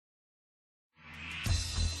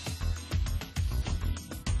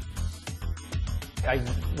I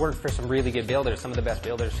work for some really good builders, some of the best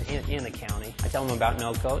builders in the county. I tell them about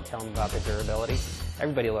no coat, tell them about the durability.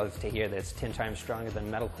 Everybody loves to hear that it's 10 times stronger than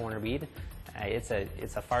metal corner bead. It's a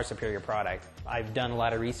far superior product. I've done a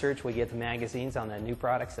lot of research. We get the magazines on the new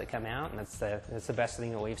products that come out, and it's the best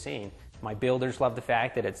thing that we've seen. My builders love the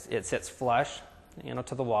fact that it sits flush,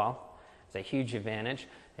 to the wall. It's a huge advantage.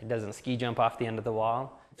 It doesn't ski jump off the end of the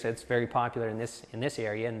wall. So it's very popular in this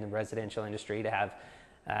area, in the residential industry, to have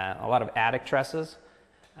a lot of attic trusses,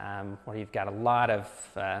 where you've got a lot of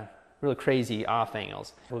really crazy off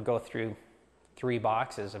angles. We'll go through 3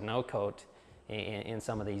 boxes of no coat in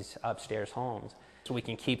some of these upstairs homes, so we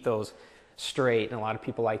can keep those straight, and a lot of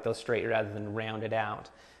people like those straight rather than rounded out.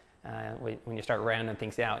 When you start rounding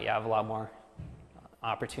things out, you have a lot more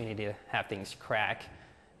opportunity to have things crack,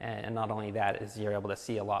 and not only that, is you're able to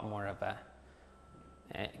see a lot more of a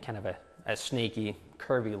kind of a snaky,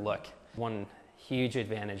 curvy look. One huge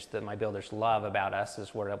advantage that my builders love about us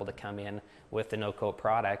is we're able to come in with the no-coat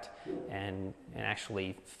product and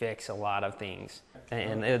actually fix a lot of things.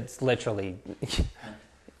 And it's literally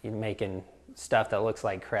making stuff that looks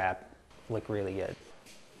like crap look really good.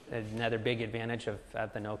 Another big advantage of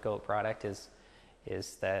the no-coat product is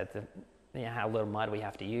how little mud we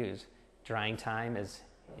have to use. Drying time is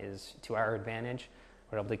to our advantage.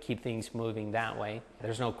 We're able to keep things moving that way.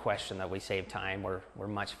 There's no question that we save time. We're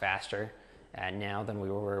much faster now than we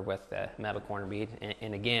were with metal corner bead.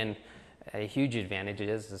 And again, a huge advantage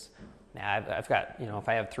is now I've got, if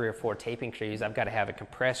I have 3 or 4 taping crews, I've got to have a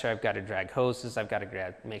compressor, I've got to drag hoses, I've got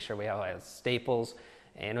to make sure we have staples,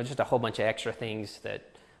 and just a whole bunch of extra things that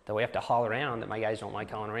we have to haul around that my guys don't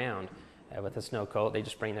like hauling around. With the snow coat, they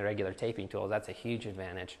just bring their regular taping tools. That's a huge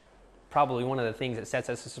advantage. Probably one of the things that sets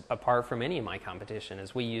us apart from any of my competition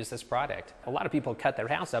is we use this product. A lot of people cut their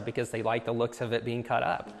house up because they like the looks of it being cut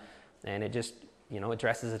up. And it just, it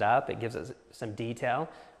dresses it up, it gives it some detail,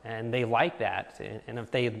 and they like that. And if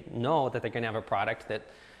they know that they're going to have a product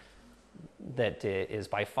that is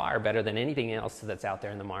by far better than anything else that's out there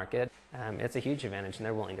in the market, it's a huge advantage, and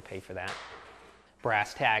they're willing to pay for that.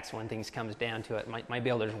 Brass tacks, when things comes down to it, my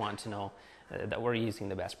builders want to know that we're using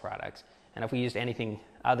the best products. And if we used anything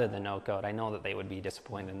other than no coat, I know that they would be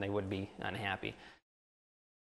disappointed and they would be unhappy.